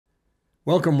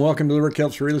Welcome to the Rick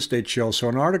Helps Real Estate Show. So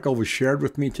an article was shared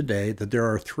with me today that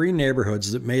there are 3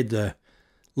 neighborhoods that made the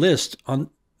list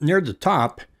on near the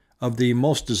top of the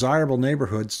most desirable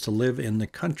neighborhoods to live in the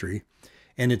country.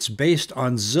 And it's based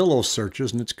on Zillow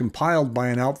searches, and it's compiled by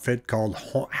an outfit called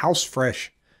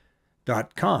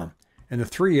housefresh.com. And the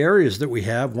 3 areas that we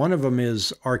have, one of them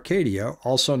is Arcadia,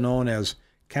 also known as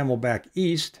Camelback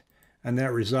East, and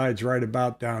that resides right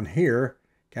about down here,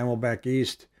 Camelback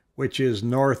East, which is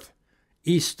northeast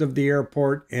of the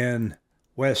airport and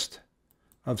west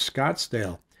of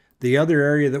Scottsdale. The other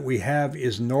area that we have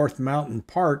is North Mountain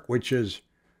Park, which is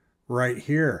right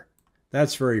here.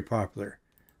 That's very popular.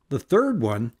 The third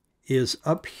one is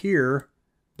up here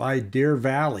by Deer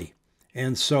Valley.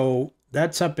 And so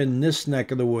that's up in this neck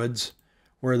of the woods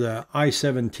where the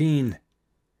I-17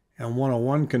 and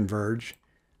 101 converge,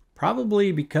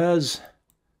 probably because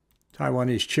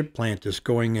Taiwanese chip plant is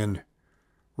going in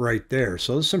right there.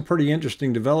 So there's some pretty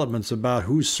interesting developments about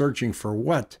who's searching for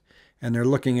what, and they're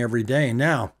looking every day.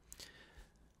 Now,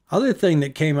 other thing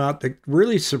that came out that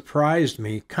really surprised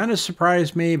me, kind of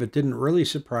surprised me, but didn't really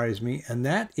surprise me, and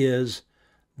that is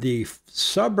the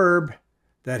suburb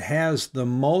that has the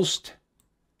most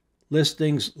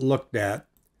listings looked at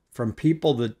from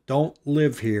people that don't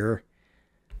live here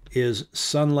is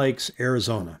Sun Lakes,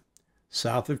 Arizona,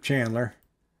 south of Chandler,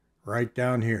 right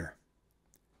down here.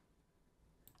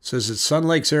 It says that Sun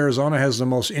Lakes, Arizona has the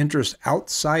most interest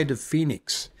outside of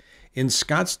Phoenix. In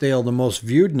Scottsdale, the most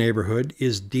viewed neighborhood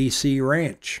is DC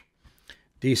Ranch.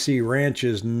 DC Ranch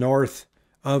is north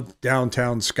of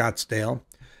downtown Scottsdale.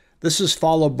 This is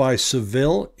followed by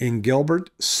Seville in Gilbert,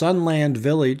 Sunland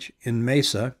Village in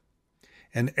Mesa,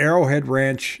 and Arrowhead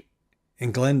Ranch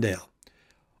in Glendale.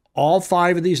 All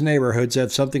 5 of these neighborhoods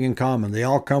have something in common. They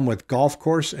all come with golf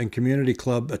course and community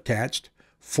club attached.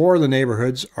 4 of the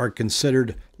neighborhoods are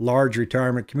considered large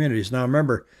retirement communities. Now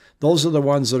remember, those are the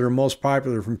ones that are most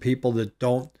popular from people that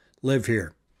don't live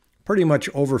here. Pretty much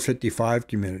over 55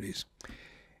 communities.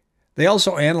 They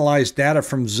also analyzed data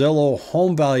from Zillow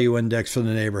Home Value Index for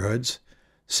the neighborhoods,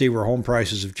 see where home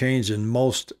prices have changed in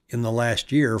most in the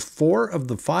last year. 4 of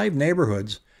the 5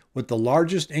 neighborhoods with the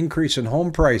largest increase in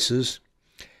home prices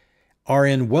are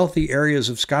in wealthy areas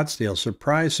of Scottsdale.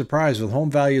 Surprise, surprise, with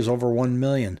home values over $1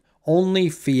 million. Only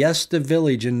Fiesta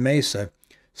Village in Mesa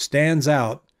stands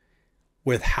out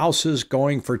with houses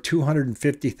going for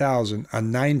 $250,000, a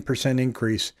 9%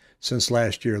 increase since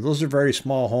last year. Those are very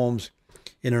small homes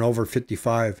in an over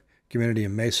 55 community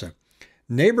in Mesa.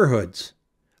 Neighborhoods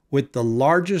with the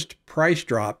largest price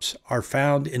drops are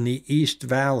found in the East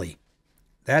Valley.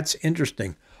 That's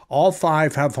interesting. All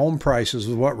 5 have home prices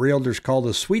with what realtors call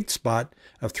the sweet spot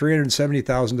of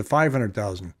 $370,000 to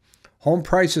 $500,000. Home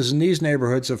prices in these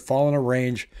neighborhoods have fallen a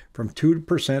range from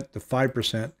 2% to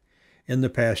 5% in the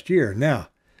past year. Now,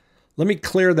 let me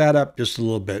clear that up just a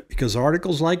little bit, because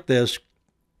articles like this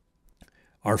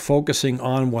are focusing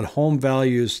on what home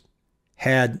values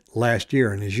had last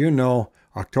year. And as you know,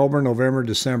 October, November,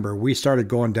 December, we started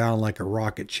going down like a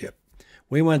rocket ship.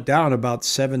 We went down about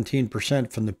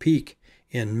 17% from the peak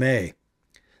in May.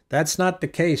 That's not the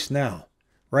case now.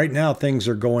 Right now, things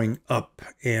are going up,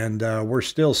 and we're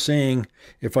still seeing,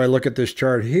 if I look at this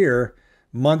chart here,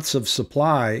 months of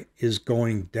supply is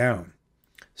going down.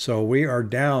 So we are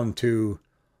down to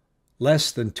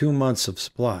less than 2 months of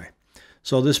supply.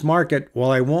 So this market,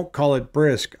 while I won't call it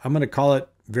brisk, I'm going to call it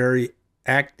very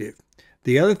active.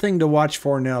 The other thing to watch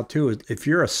for now, too, is if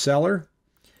you're a seller,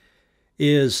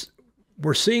 is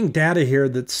we're seeing data here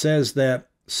that says that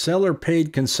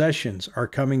seller-paid concessions are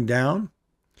coming down.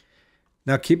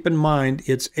 Now, keep in mind,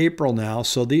 it's April now,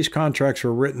 so these contracts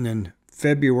were written in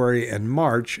February and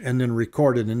March and then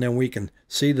recorded, and then we can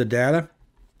see the data.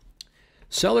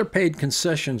 Seller-paid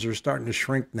concessions are starting to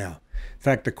shrink now. In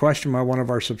fact, the question by one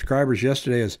of our subscribers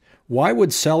yesterday is, why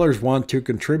would sellers want to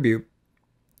contribute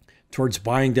towards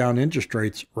buying down interest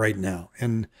rates right now?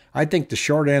 And I think the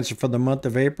short answer for the month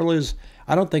of April is,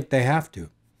 I don't think they have to.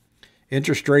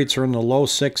 Interest rates are in the low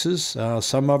 6s.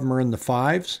 Some of them are in the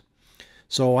 5s.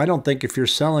 So I don't think if you're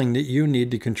selling that you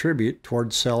need to contribute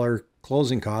towards seller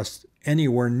closing costs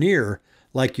anywhere near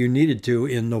like you needed to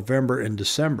in November and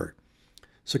December.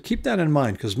 So keep that in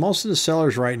mind, because most of the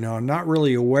sellers right now are not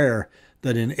really aware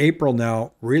that in April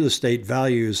now, real estate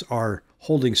values are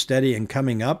holding steady and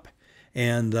coming up,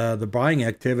 and the buying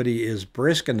activity is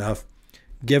brisk enough,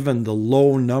 given the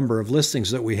low number of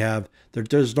listings that we have, that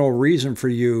there's no reason for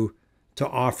you to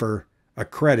offer a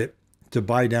credit to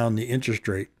buy down the interest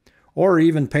rate, or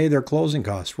even pay their closing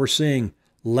costs. We're seeing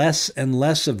less and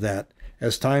less of that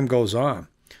as time goes on.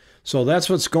 So that's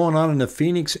what's going on in the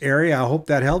Phoenix area. I hope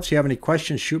that helps. If you have any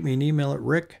questions, shoot me an email at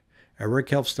rick at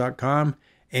rickhelps.com,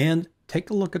 and take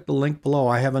a look at the link below.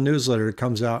 I have a newsletter that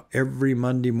comes out every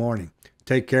Monday morning.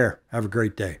 Take care. Have a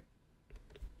great day.